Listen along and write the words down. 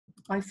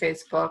my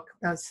Facebook.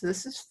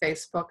 This is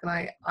Facebook,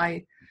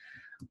 and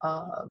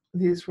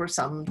these were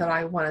some that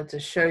I wanted to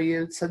show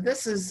you. So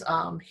this is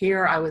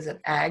here. I was at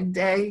Ag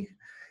Day,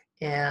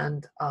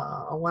 and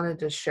I wanted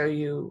to show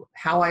you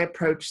how I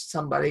approached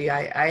somebody.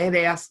 I had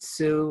asked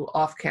Sue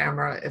off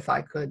camera if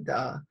I could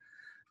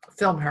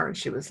film her, and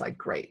she was like,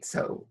 great.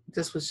 So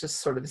this was just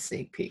sort of a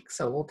sneak peek.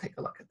 So we'll take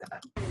a look at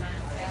that.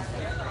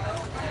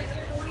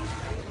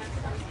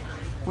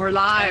 We're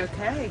live.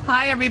 Okay.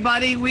 Hi,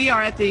 everybody. We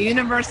are at the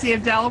University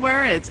of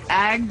Delaware. It's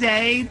Ag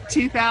Day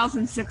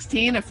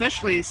 2016.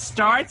 Officially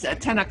starts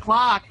at 10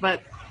 o'clock,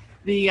 but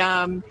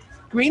the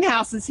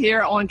greenhouses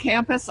here on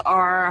campus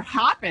are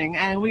hopping,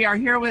 and we are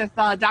here with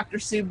Dr.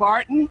 Sue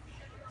Barton.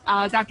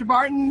 Dr.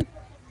 Barton,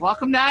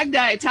 welcome to Ag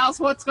Day. Tell us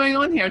what's going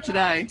on here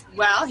today.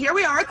 Well, here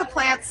we are at the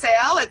plant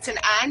sale. It's an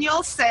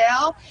annual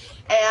sale,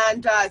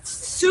 and it's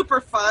super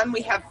fun.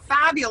 We have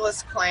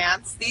fabulous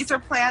plants. These are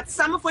plants,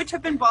 some of which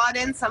have been bought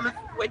in, some of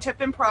which have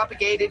been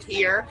propagated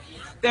here.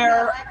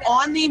 They're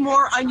on the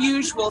more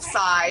unusual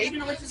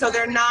side, so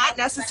they're not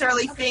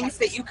necessarily things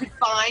that you could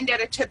find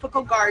at a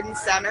typical garden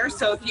center.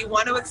 So if you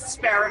want to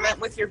experiment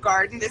with your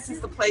garden, this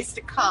is the place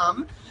to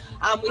come.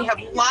 We have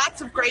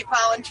lots of great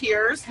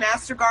volunteers,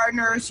 master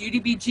gardeners,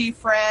 UDBG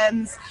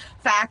friends,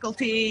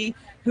 faculty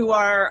who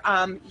are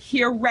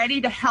here ready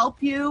to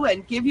help you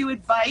and give you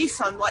advice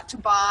on what to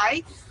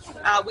buy.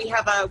 We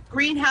have a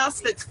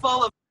greenhouse that's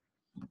full of...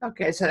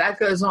 Okay, so that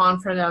goes on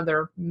for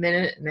another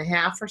minute and a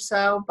half or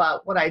so,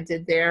 but what I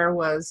did there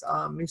was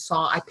you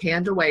saw I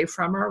panned away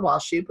from her while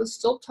she was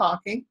still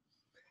talking.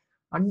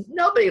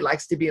 Nobody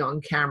likes to be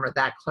on camera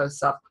that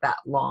close up that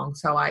long,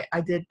 so I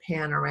did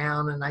pan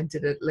around, and I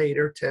did it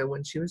later too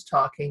when she was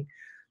talking,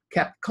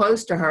 kept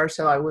close to her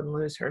so I wouldn't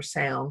lose her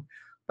sound.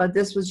 But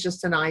this was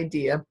just an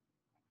idea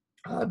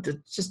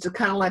just to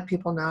kind of let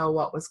people know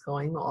what was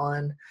going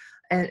on.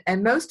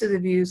 And most of the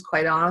views,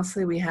 quite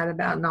honestly, we had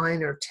about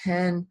 9 or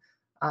 10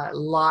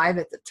 live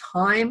at the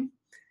time,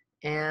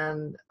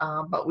 and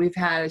but we've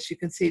had, as you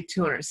can see,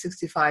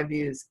 265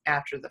 views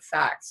after the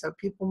fact. So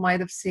people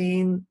might have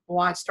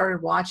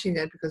started watching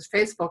it, because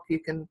Facebook, you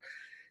can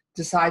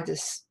decide to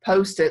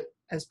post it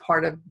as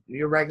part of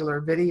your regular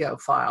video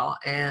file,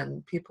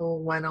 and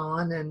people went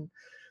on and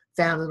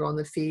found it on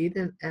the feed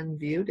and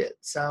viewed it.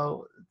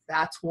 So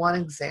that's one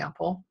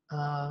example.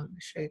 Let me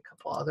show you a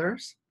couple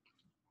others.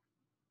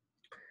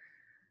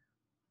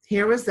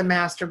 Here was the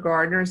Master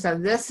Gardener. So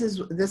this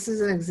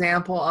is an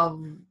example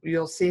of,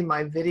 you'll see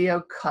my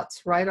video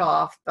cuts right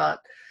off, but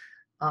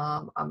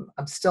I'm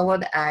still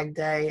at Ag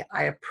Day.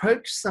 I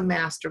approached some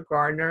Master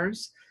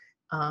Gardeners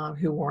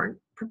who weren't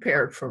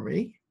prepared for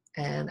me,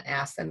 and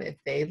asked them if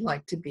they'd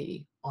like to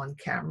be on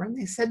camera, and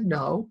they said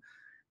no.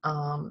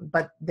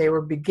 But they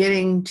were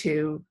beginning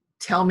to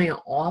tell me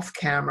off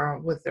camera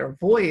with their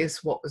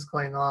voice what was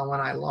going on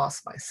when I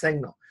lost my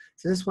signal.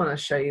 So I just want to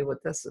show you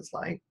what this is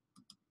like.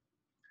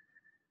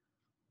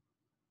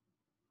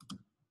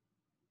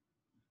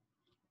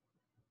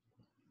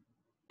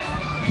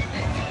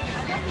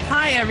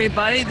 Hi,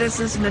 everybody.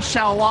 This is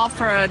Michelle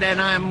Walford, and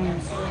I'm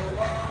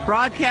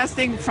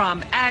broadcasting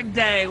from Ag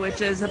Day, which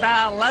is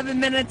about 11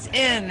 minutes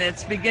in.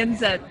 It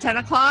begins at 10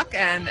 o'clock,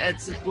 and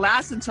it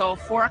lasts until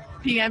 4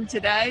 p.m.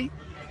 today.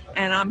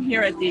 And I'm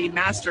here at the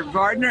Master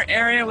Gardener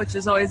area, which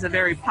is always a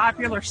very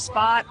popular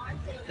spot.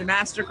 The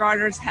Master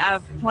Gardeners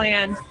have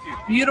planned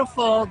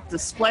beautiful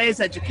displays,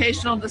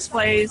 educational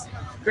displays,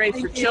 great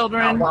for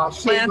children,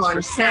 plants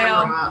for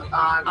sale.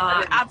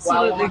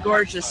 Absolutely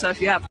gorgeous. So if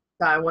you have...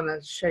 I want to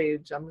show you,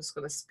 I'm just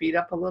going to speed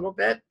up a little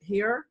bit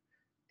here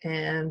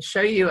and show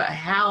you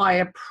how I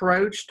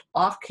approached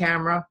off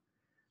camera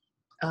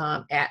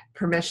at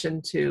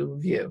permission to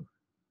view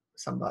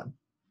somebody.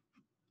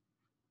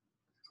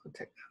 It'll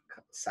take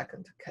a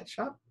second to catch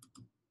up.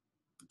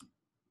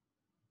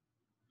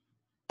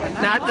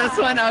 Not this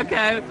one,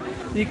 okay.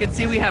 You can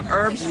see we have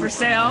herbs for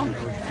sale.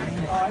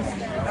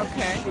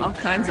 Okay. All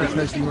kinds of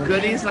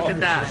goodies, look at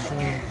that.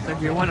 So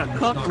if you want to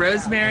cook,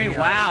 rosemary,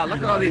 wow, look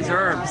at all these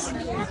herbs.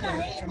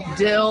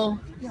 Dill,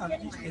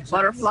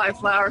 butterfly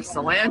flower,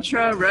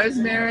 cilantro,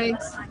 rosemary.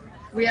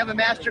 We have a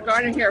Master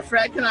Gardener here.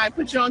 Fred, can I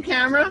put you on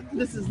camera?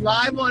 This is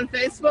live on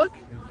Facebook.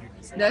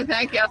 No,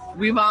 thank you.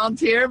 We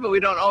volunteer, but we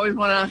don't always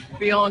want to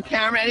be on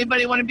camera.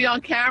 Anybody want to be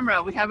on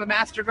camera? We have a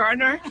Master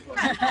Gardener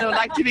that would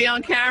like to be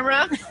on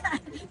camera.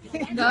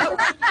 No?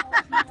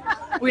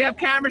 We have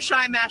camera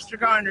shy Master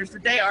Gardeners,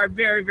 but they are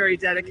very, very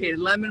dedicated.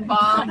 Lemon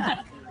balm,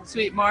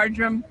 sweet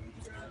marjoram.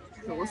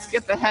 So we'll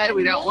skip ahead.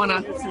 We don't want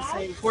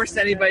to force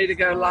anybody to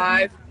go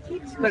live.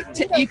 But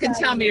you can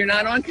tell me, you're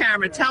not on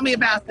camera. Tell me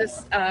about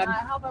this.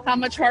 How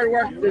much hard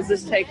work does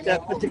this take to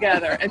put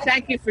together? And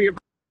thank you for your...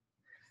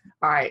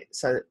 All right,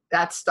 so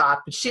that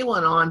stopped. But she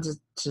went on to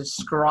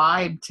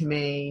describe to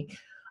me,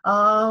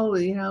 oh,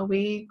 you know,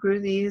 we grew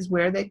these,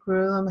 where they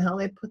grew them, how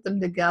they put them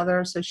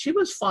together. So she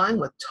was fine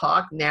with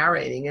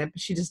narrating it,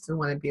 but she just didn't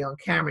want to be on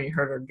camera. You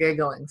heard her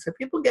giggling. So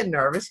people get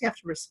nervous. You have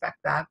to respect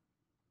that.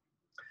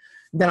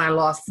 Then I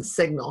lost the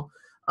signal.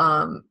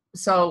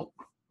 So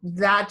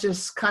that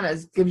just kind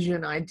of gives you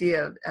an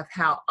idea of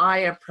how I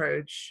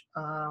approach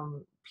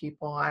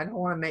people. I don't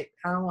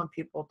want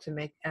people to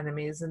make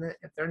enemies, and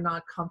if they're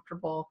not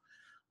comfortable,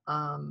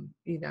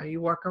 you know,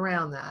 you work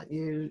around that.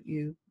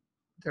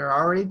 They're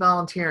already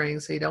volunteering,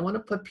 so you don't want to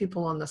put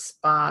people on the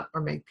spot or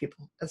make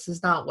people. This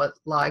is not what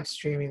live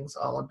streaming is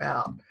all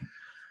about.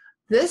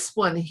 This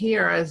one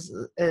here is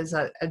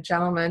a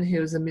gentleman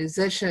who's a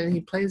musician.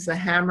 He plays the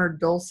hammered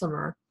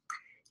dulcimer.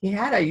 He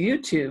had a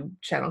YouTube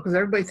channel because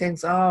everybody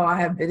thinks, oh, I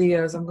have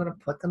videos, I'm going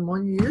to put them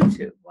on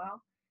YouTube.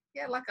 Well, he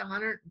had like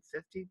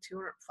 150,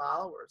 200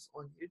 followers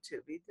on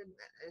YouTube. He didn't.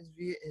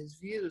 His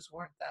views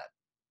weren't that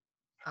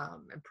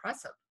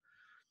impressive.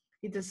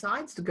 He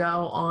decides to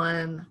go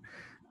on,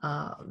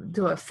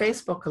 do a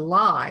Facebook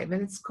Live,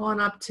 and it's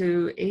gone up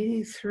to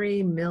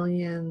 83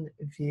 million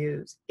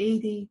views.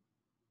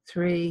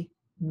 83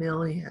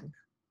 million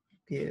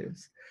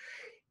views.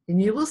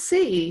 And you will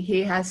see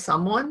he has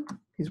someone,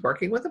 he's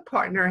working with a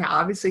partner.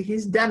 Obviously,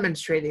 he's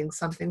demonstrating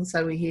something,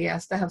 so he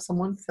has to have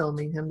someone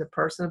filming him. The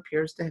person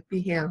appears to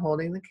be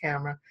hand-holding the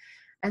camera.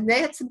 And they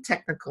had some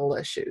technical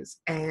issues,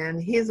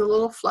 and he's a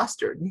little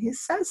flustered, and he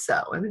says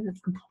so. I mean,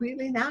 it's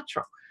completely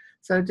natural.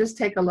 So just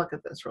take a look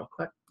at this real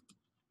quick.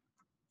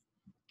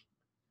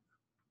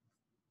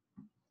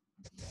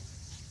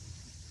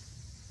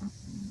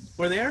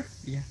 We're there?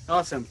 Yeah.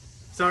 Awesome.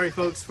 Sorry,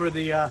 folks, for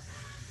the,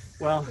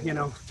 well, you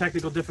know,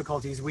 technical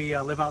difficulties. We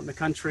live out in the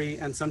country,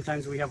 and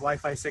sometimes we have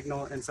Wi-Fi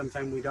signal, and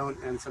sometimes we don't,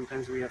 and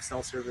sometimes we have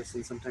cell service,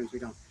 and sometimes we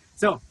don't.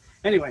 So,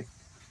 anyway,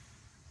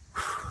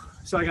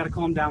 so I got to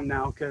calm down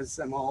now because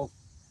I'm all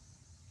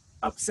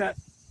upset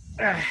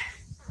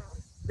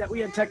that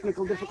we had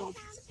technical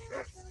difficulties.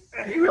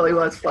 He really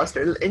was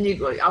flustered. And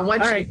I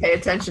want you right. to pay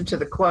attention to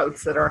the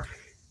quotes that are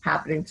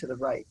happening to the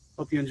right.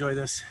 Hope you enjoy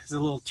this. It's a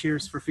little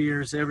Tears for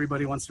Fears.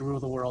 Everybody wants to rule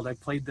the world. I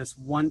played this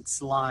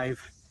once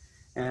live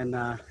and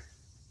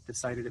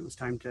decided it was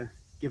time to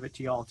give it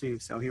to y'all too.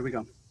 So here we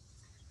go.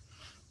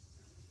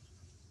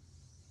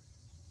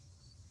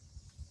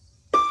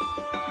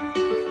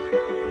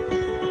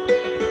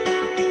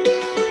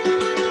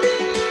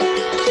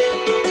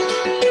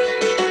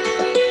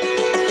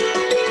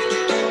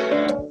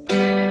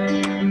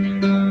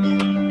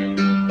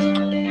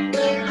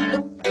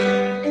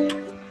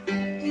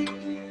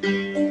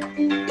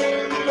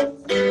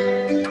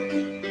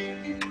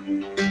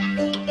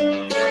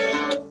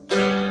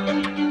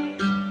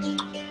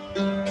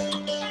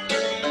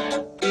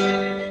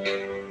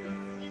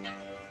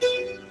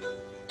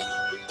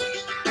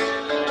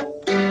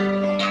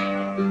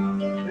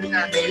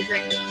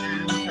 Amazing.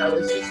 And so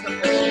this is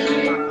something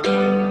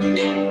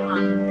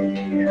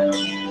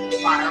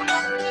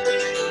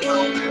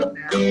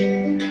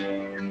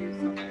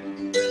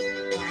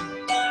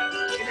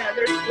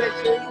there's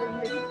switches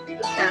and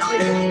the family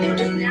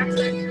in there.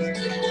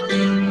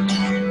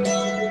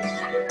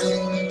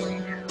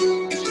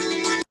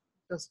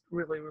 Just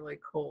really, really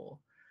cool.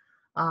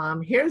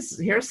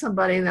 Here's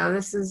somebody. Now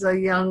this is a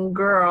young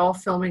girl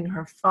filming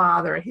her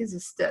father. He's a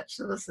Stitch.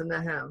 So listen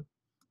to him.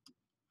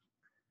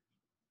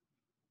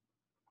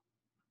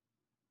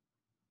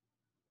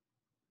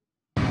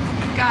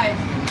 Guys.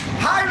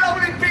 Hi,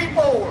 lovely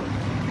people!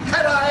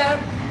 Here I am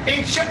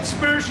in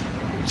Shakespeare's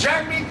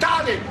Jamie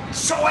Darling.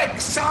 So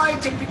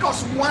excited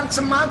because once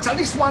a month, at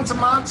least once a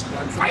month,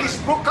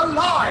 Facebook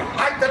Live.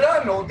 I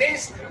didn't know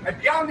this. And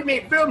behind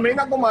me filming,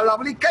 I got my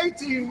lovely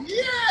Katie.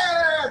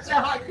 Yeah! Say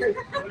hi, Katie.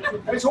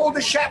 There's all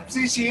the chefs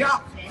is here.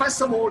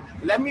 First of all,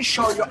 let me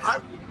show you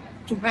how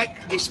to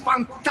make this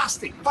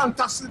fantastic,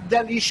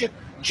 delicious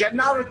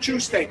Gennaro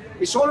Tuesday.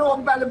 It's all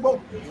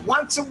available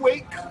once a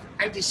week,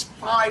 and it's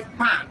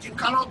 £5. You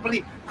cannot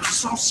believe it's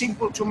so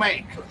simple to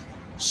make.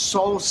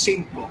 So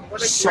simple,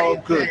 so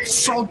good,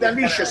 so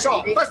delicious.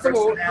 So first of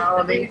all,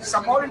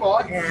 some olive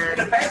oil.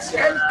 The best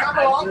can come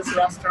along. This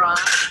restaurant.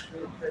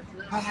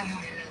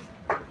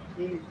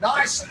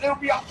 Nice little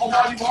bit of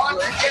olive oil.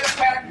 Get a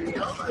pan,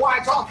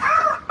 white off.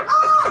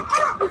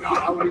 No,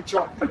 I will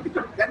enjoy.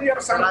 Then you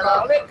have some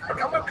garlic.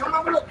 Come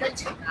on, look,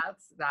 Katie.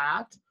 That's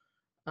that.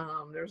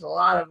 There's a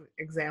lot of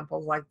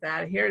examples like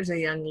that. Here's a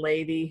young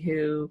lady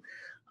who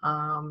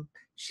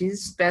she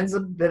spends a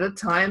bit of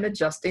time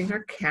adjusting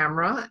her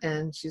camera,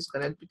 and she's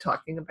going to be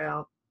talking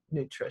about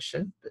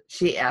nutrition.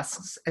 She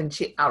asks, and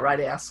she outright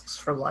asks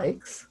for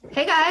likes.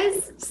 Hey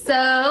guys,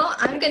 so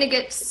I'm going to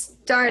get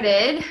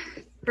started.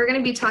 We're going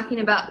to be talking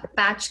about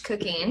batch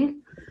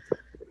cooking.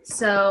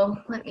 So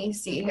let me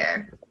see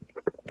here.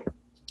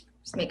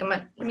 Just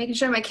making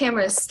sure my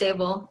camera is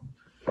stable.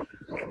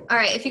 All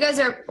right, if you guys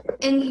are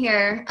in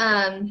here,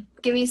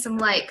 give me some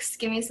likes.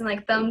 Give me some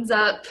thumbs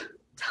up.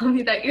 Tell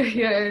me that you're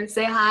here.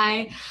 Say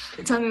hi.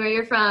 Tell me where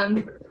you're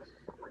from.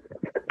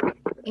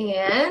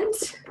 And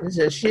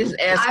she's asking.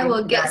 I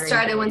will get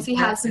started once we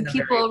have some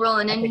people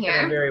rolling in here.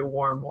 In a very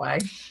warm way.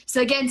 So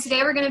again,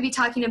 today we're going to be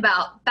talking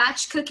about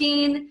batch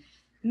cooking,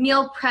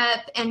 meal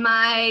prep, and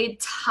my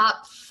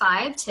top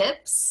 5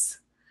 tips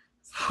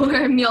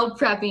for meal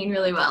prepping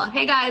really well.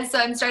 Hey guys, so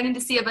I'm starting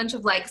to see a bunch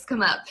of likes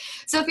come up.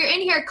 So if you're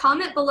in here,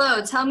 comment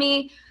below. Tell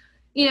me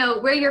you know,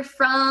 where you're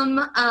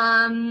from,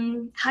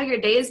 how your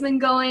day has been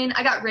going.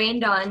 I got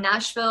rained on.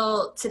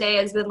 Nashville today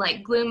has been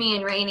like gloomy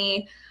and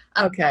rainy.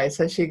 Okay,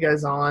 so she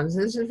goes on.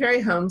 This is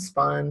very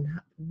homespun.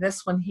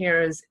 This one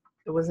here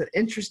it was an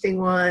interesting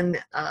one.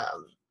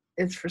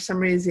 It's for some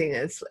reason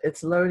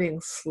it's loading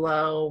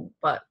slow,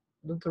 but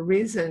the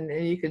reason,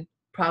 and you could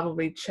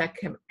probably check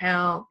him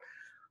out,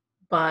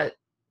 but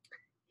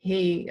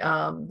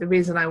the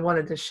reason I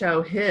wanted to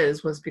show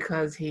his was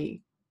because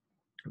he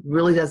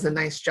really does a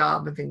nice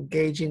job of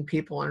engaging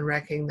people and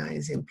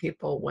recognizing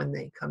people when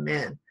they come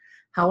in.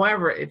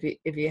 However, if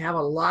you have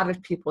a lot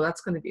of people,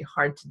 that's going to be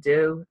hard to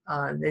do.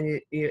 Then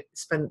you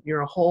spend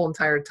your whole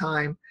entire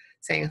time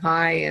saying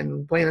hi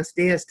and buenos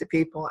dias to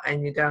people,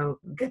 and you don't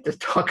get to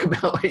talk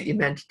about what you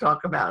meant to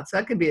talk about. So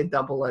that could be a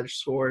double-edged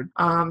sword.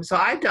 So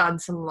I've done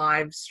some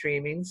live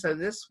streaming. So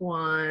this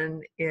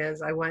one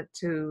is, I went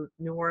to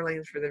New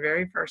Orleans for the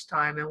very first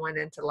time and went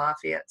into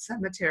Lafayette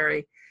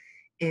Cemetery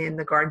in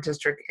the Garden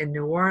District in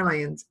New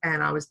Orleans,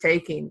 and I was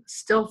taking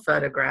still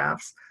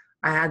photographs.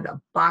 I had a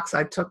box,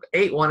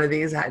 ate one of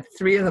these, I had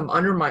 3 of them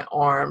under my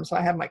arm, so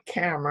I had my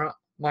camera,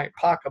 my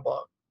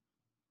pocketbook,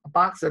 a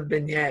box of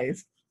beignets,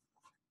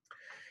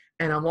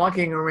 and I'm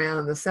walking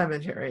around the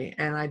cemetery,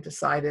 and I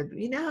decided,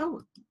 you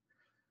know,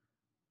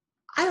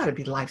 I ought to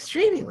be live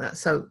streaming this.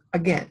 So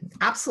again,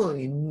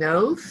 absolutely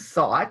no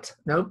thought,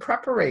 no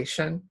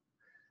preparation,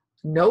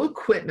 no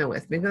equipment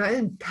with me, because I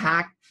didn't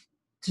pack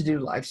to do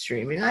live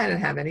streaming. I didn't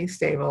have any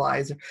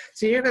stabilizer.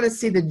 So you're going to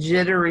see the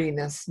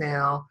jitteriness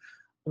now,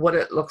 what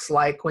it looks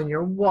like when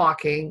you're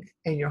walking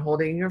and you're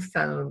holding your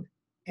phone.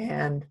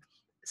 And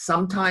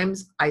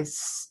sometimes I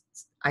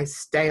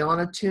stay on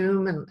a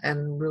tomb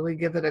and really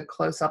give it a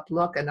close-up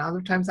look, and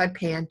other times I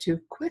pan too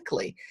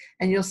quickly.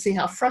 And you'll see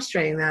how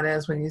frustrating that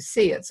is when you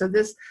see it. So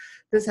this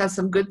has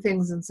some good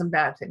things and some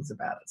bad things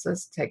about it. So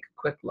let's take a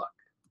quick look.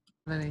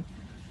 Any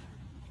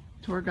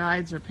tour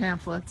guides or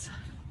pamphlets?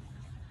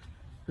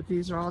 But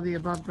these are all the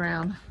above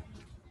ground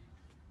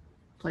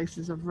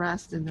places of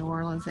rest in New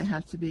Orleans. They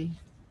have to be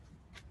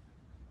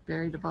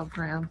buried above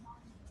ground.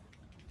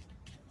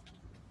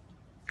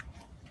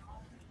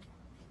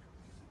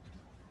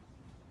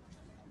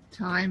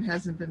 Time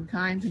hasn't been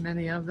kind to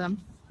many of them.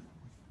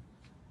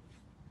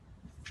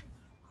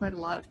 Quite a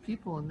lot of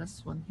people in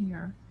this one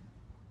here.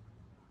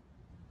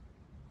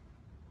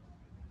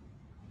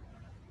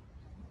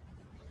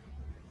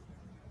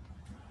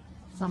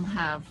 Some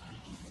have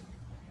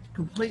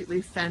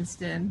completely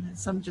fenced in.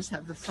 Some just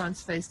have the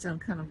fronts faced in,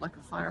 kind of like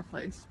a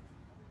fireplace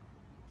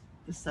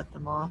to set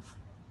them off.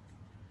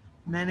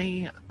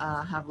 Many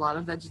have a lot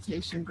of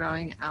vegetation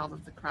growing out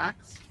of the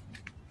cracks.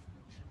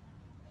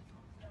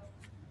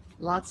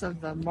 Lots of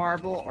the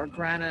marble or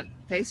granite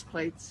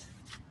faceplates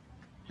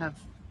have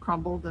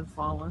crumbled and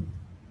fallen.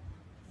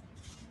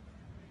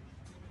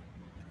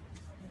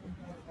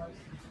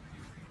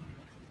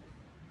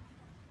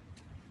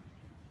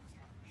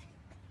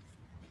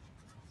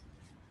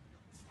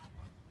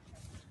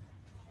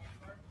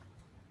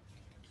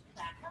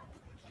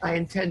 I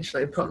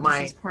intentionally put This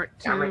my is part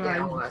 2. camera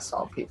down I when I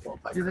saw people.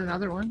 But did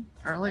another one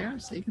earlier,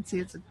 so you can see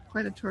it's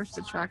quite a tourist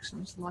attraction.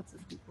 There's lots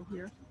of people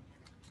here.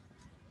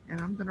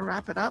 And I'm going to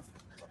wrap it up.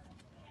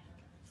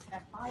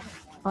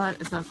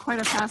 But it's quite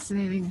a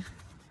fascinating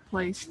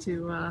place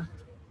to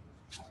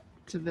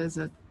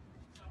visit.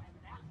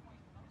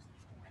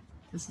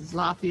 This is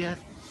Lafayette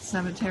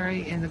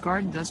Cemetery in the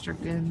Garden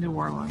District in New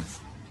Orleans.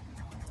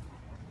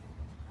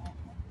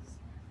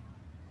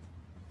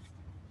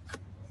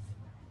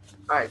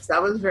 all right, so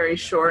that was very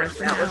short.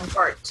 That was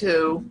part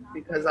 2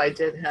 because I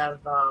did have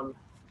I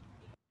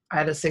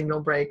had a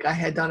signal break. I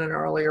had done an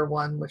earlier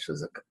one, which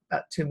was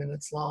about 2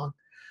 minutes long.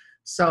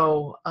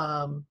 So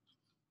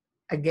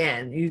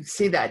again, you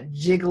see that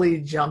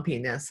jiggly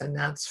jumpiness, and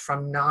that's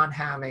from not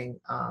having,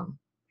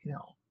 you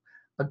know,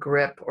 a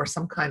grip or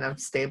some kind of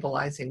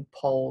stabilizing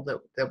pole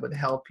that would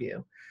help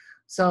you.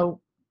 So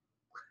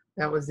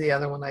that was the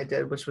other one I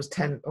did, which was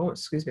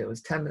it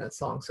was 10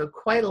 minutes long. So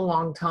quite a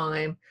long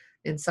time.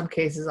 In some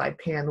cases, I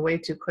panned way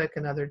too quick,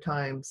 and other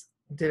times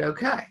did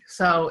okay.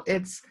 So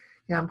it's,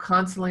 you know, I'm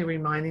constantly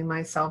reminding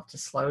myself to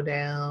slow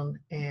down.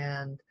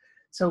 And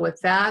so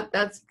with that,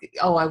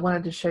 I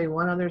wanted to show you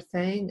one other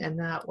thing, and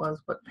that was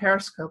what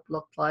Periscope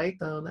looked like.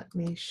 So let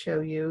me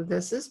show you.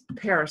 This is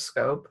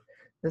Periscope.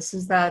 This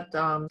is that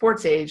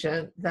sports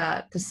agent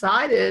that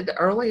decided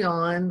early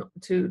on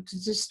to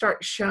just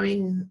start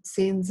showing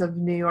scenes of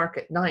New York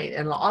at night.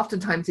 And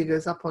oftentimes he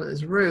goes up on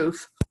his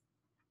roof,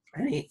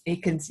 and you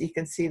can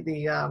see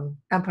the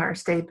Empire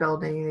State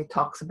Building, and he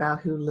talks about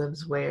who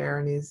lives where,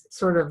 and he's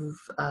sort of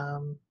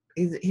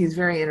he's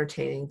very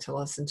entertaining to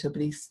listen to.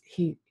 But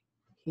he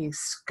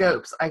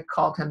scopes. I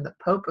called him the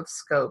Pope of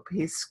Scope.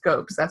 He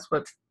scopes. That's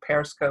what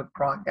Periscope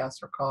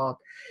broadcasts are called.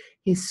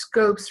 He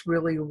scopes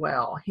really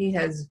well. He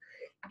has,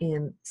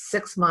 in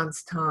 6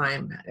 months'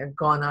 time,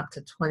 gone up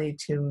to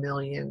 22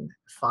 million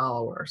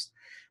followers.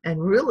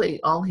 And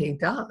really all he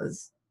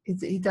does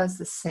is he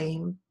does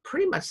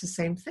pretty much the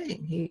same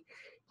thing.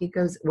 He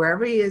goes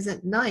wherever he is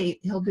at night,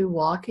 he'll do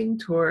walking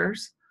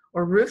tours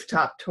or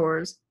rooftop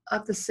tours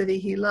of the city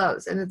he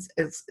loves, and it's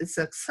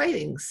an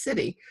exciting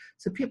city,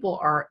 so people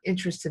are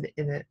interested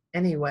in it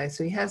anyway.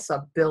 So he has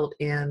a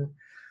built-in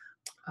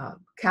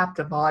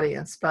captive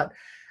audience. But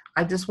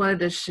I just wanted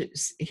to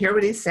hear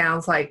what he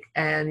sounds like,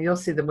 and you'll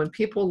see that when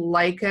people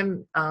like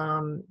him,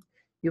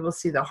 you will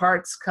see the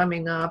hearts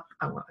coming up.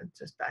 I want to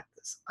just back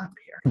this up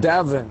here.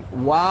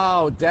 Devin,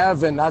 wow,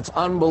 Devin, that's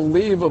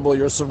unbelievable.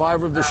 You're a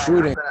survivor of the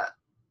shooting. I'm gonna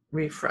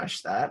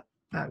refresh that.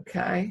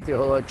 Okay.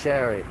 Hello,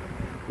 Cherry.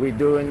 We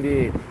do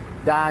indeed.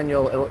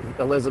 Daniel,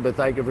 Elizabeth,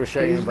 thank you for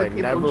sharing. These are the But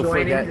people never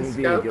joining forget, the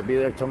indeed, scope. you'll be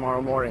there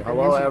tomorrow morning. And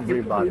Hello, these are the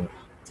people everybody. who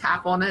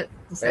tap on it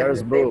to say There's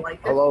that they Boo. like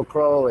it. Hello,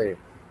 Crowley.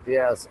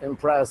 Yes,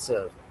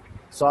 impressive.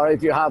 Sorry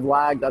if you have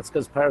lag. That's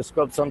because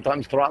Periscope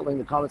sometimes throttling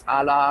the comments.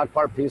 Allah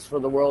Akbar, peace for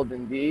the world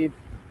indeed.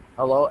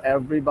 Hello,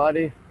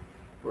 everybody.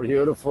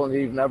 Beautiful, and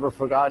you've never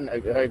forgotten.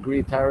 I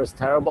agree, terror is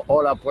terrible.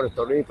 Hola,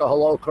 Puerto Rico.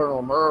 Hello,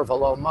 Colonel Merv.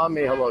 Hello,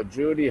 Mummy. Hello,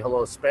 Judy.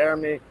 Hello, Spare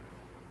Me.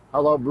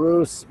 Hello,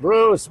 Bruce.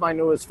 Bruce, my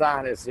newest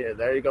fan, is here.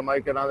 There you go,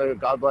 Mike. Another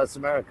God bless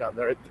America.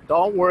 There,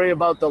 don't worry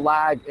about the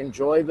lag.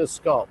 Enjoy the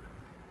scope.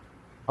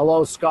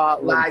 Hello,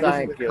 Scotland. Lag is in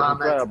Thank the you.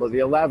 comments. Incredible. The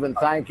 11th.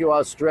 Thank you,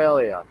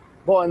 Australia.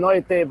 Boa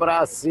noite,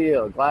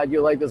 Brazil. Glad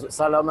you like this.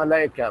 Salam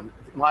alaikum.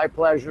 My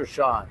pleasure,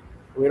 Sean.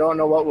 We don't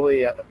know what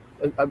we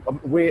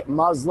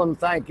Muslim,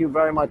 thank you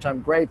very much.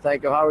 I'm great,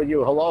 thank you. How are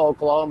you? Hello,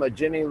 Oklahoma.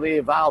 Ginny Lee,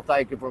 Val,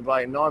 thank you for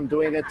inviting. No, I'm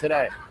doing it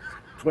today.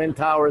 Twin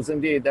Towers,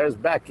 indeed. There's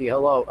Becky.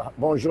 Hello.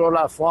 Bonjour,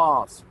 la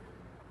France.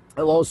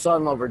 Hello,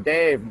 Sunlover.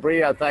 Dave,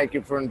 Bria, thank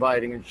you for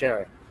inviting and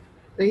sharing.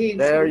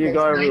 There you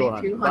go,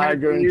 everyone.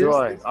 Glad you're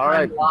enjoying. All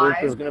right,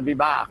 Duke is going to be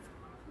back.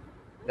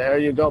 There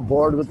you go.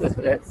 Bored with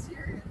it.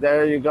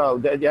 There you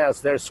go.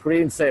 Yes, there's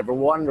Screensaver.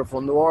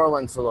 Wonderful. New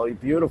Orleans. Hello.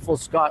 Beautiful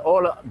sky.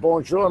 Hola.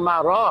 Bonjour,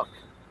 Maroc.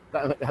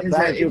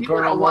 Thank you,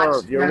 Colonel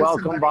Merv. You're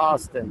welcome,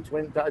 Boston.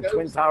 Twin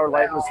Tower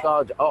Light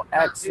Nostalgia. Oh,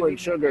 excellent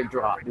sugar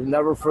drop. You've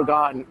never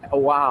forgotten. Oh,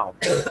 wow.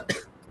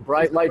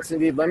 Bright lights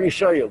indeed. Let me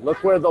show you.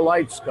 Look where the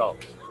lights go.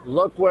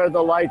 Look where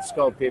the lights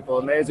go, people.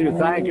 Amazing.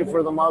 Thank you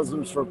for the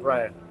Muslims for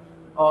praying.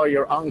 Oh,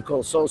 your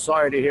uncle. So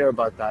sorry to hear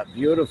about that.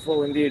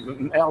 Beautiful indeed.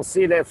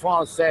 Merci les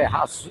Français.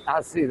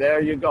 Hassi.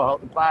 There you go.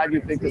 I'm glad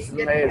you think this is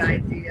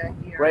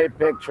amazing. Great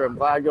picture. I'm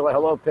glad you're like,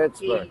 hello,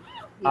 Pittsburgh.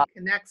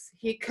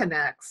 He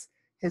connects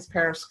his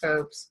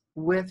Periscopes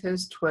with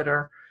his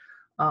Twitter.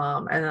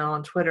 And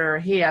on Twitter,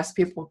 he asks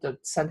people to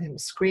send him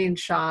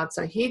screenshots.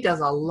 So he does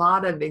a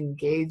lot of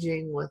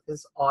engaging with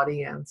his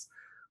audience,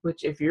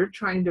 which if you're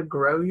trying to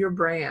grow your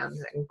brand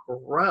and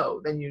grow,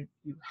 then you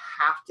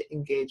have to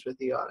engage with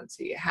the audience.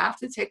 So you have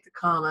to take the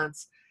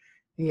comments.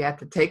 You have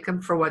to take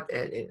them for what,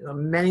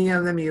 many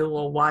of them you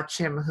will watch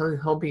him.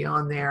 He'll be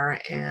on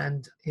there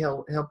and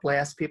he'll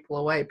blast people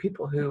away,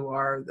 people who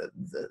are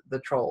the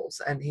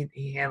trolls, and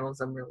he handles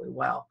them really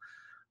well.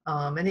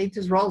 And he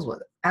just rolls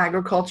with it.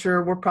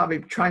 Agriculture, we're probably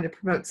trying to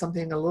promote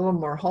something a little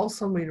more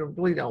wholesome. We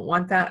really don't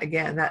want that.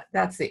 Again,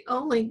 that's the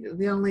only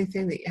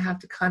thing that you have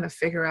to kind of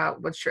figure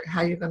out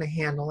how you're going to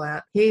handle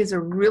that. He's a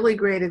really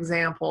great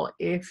example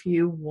if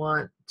you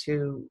want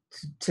to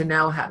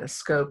know how to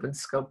scope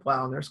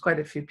well. And there's quite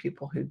a few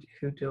people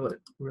who do it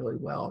really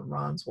well, and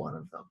Ron's one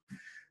of them.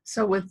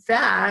 So with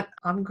that,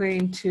 I'm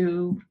going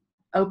to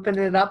open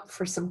it up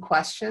for some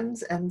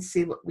questions and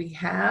see what we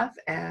have.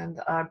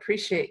 And I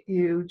appreciate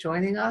you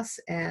joining us.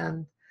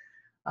 And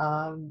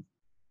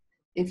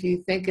if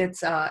you think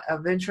it's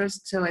of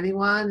interest to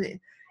anyone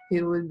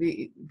who would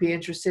be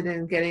interested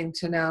in getting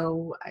to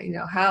know,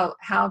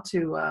 how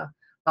to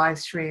live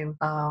stream,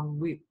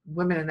 we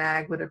Women in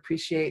Ag would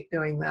appreciate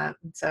doing that.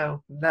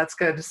 So let's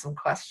go to some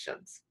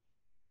questions.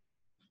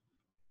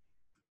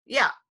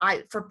 Yeah,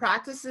 for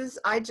practices,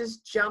 I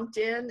just jumped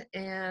in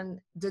and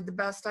did the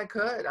best I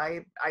could.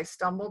 I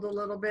stumbled a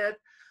little bit.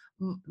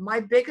 My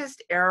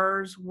biggest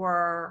errors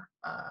were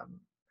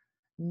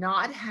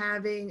not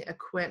having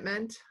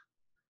equipment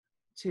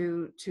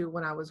to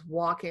when I was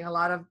walking. A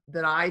lot of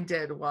that I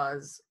did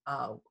was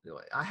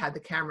I had the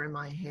camera in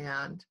my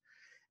hand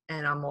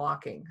and I'm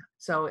walking.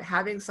 So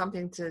having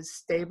something to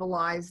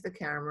stabilize the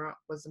camera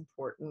was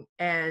important.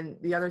 And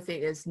the other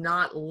thing is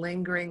not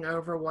lingering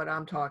over what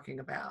I'm talking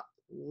about.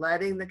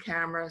 Letting the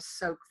camera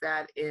soak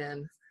that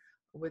in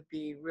would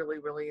be really,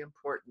 really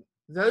important.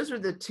 Those are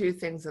the two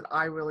things that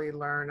I really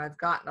learned. I've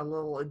gotten a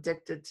little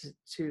addicted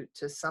to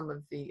some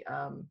of the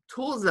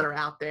tools that are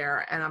out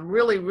there, and I'm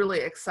really, really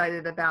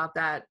excited about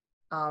that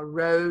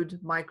Rode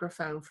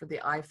microphone for the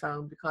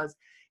iPhone, because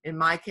in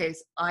my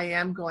case, I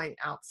am going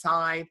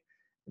outside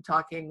and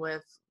talking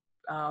with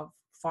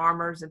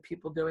farmers and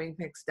people doing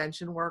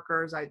extension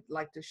workers. I'd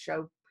like to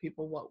show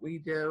people what we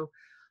do.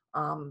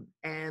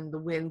 And the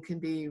wind can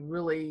be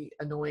really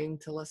annoying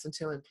to listen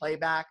to in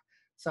playback.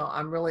 So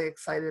I'm really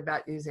excited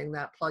about using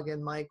that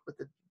plug-in mic with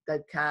the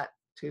Dead Cat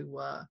to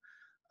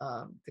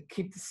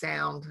keep the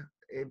sound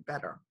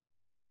better.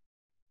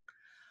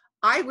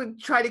 I would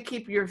try to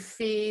keep your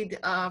feed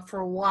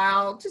for a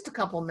while, just a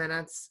couple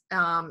minutes.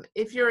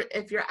 If you're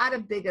at a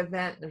big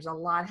event, there's a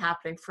lot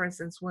happening. For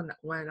instance,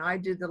 when I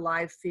do the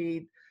live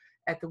feed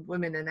at the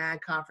Women in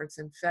Ag Conference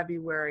in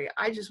February,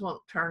 I just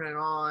won't turn it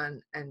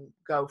on and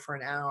go for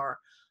an hour.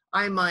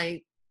 I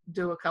might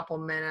do a couple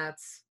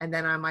minutes and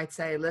then I might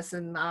say,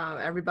 listen,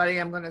 everybody,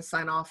 I'm going to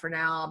sign off for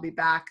now. I'll be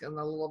back in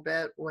a little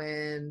bit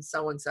when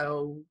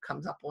so-and-so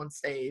comes up on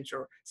stage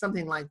or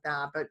something like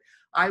that. But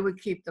I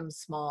would keep them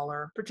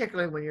smaller,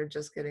 particularly when you're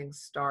just getting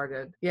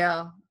started.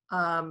 Yeah.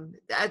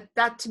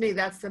 That to me,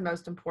 that's the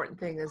most important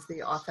thing, is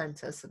the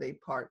authenticity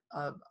part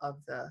of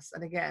this.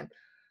 And again,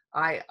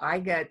 I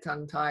get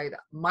tongue-tied.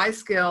 My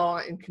skill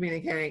in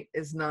communicating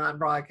is not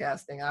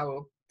broadcasting. I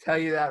will tell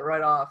you that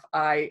right off.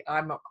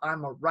 I'm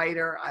a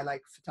writer. I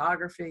like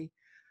photography,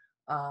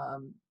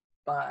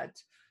 but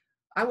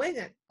I wing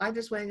it. I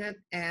just wing it,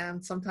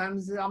 and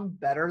sometimes I'm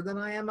better than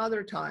I am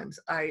other times.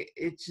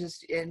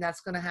 And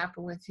that's going to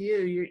happen with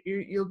you.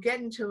 You'll get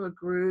into a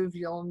groove.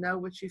 You'll know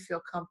what you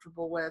feel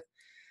comfortable with.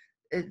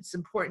 It's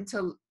important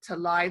to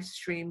live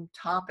stream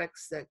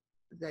topics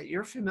that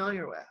you're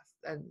familiar with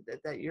and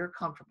that you're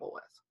comfortable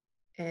with.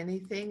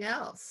 Anything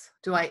else?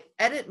 Do I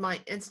edit my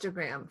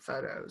Instagram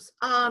photos?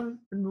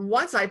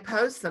 Once I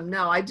post them,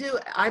 no, I do.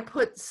 I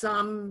put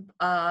some,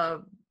 I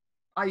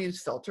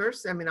use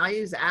filters. I mean, I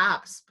use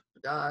apps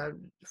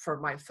for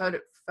my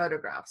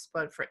photographs,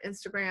 but for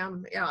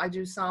Instagram, yeah, I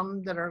do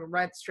some that are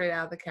right straight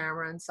out of the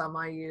camera and some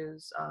I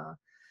use.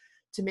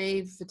 To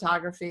me,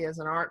 photography is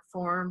an art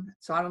form,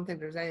 so I don't think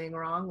there's anything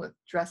wrong with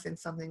dressing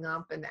something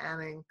up and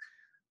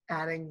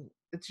adding,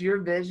 it's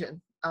your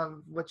vision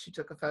of what you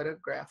took a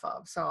photograph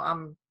of. So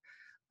I'm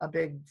a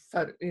big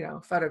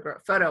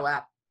photo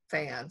app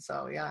fan.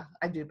 So yeah,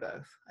 I do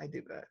both.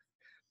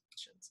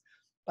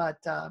 But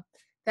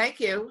thank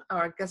you.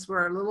 I guess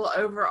we're a little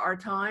over our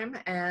time,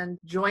 and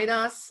join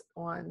us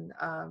on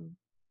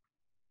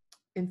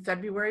in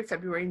February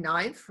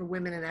 9th for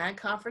Women in Ag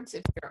Conference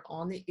if you're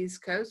on the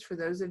East Coast. For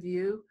those of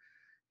you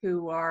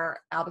who are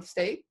out of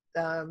state,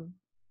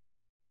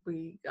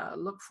 we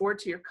look forward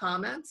to your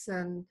comments.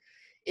 And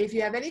if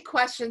you have any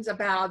questions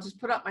about, I'll just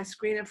put up my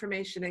screen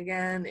information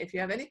again. If you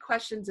have any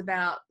questions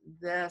about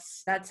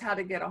this, that's how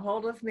to get a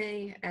hold of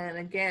me. And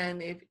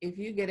again, if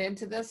you get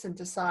into this and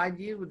decide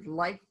you would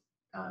like,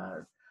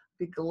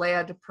 be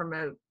glad to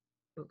promote,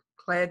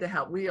 glad to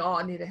help. We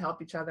all need to help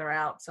each other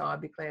out, so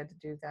I'd be glad to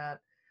do that.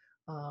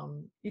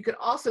 You can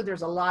also,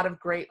 there's a lot of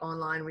great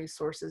online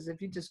resources. If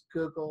you just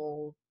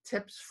Google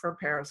tips for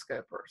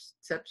Periscopers,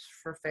 tips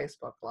for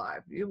Facebook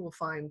Live, you will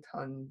find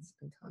tons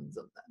and tons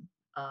of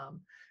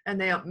them. And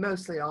they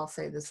mostly all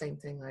say the same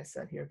thing I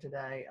said here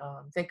today.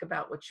 Think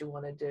about what you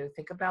want to do.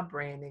 Think about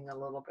branding a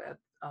little bit.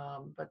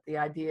 But the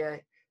idea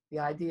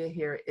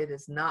here, it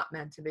is not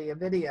meant to be a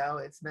video.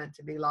 It's meant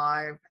to be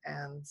live.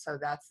 And so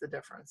that's the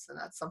difference. And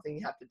that's something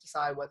you have to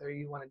decide whether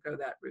you want to go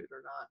that route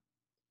or not.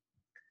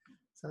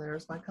 So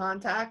there's my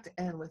contact.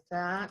 And with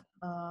that,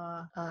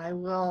 I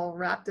will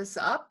wrap this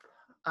up.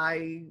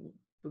 I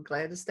would be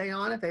glad to stay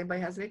on if anybody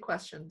has any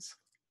questions.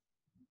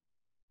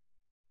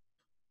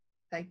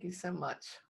 Thank you so much.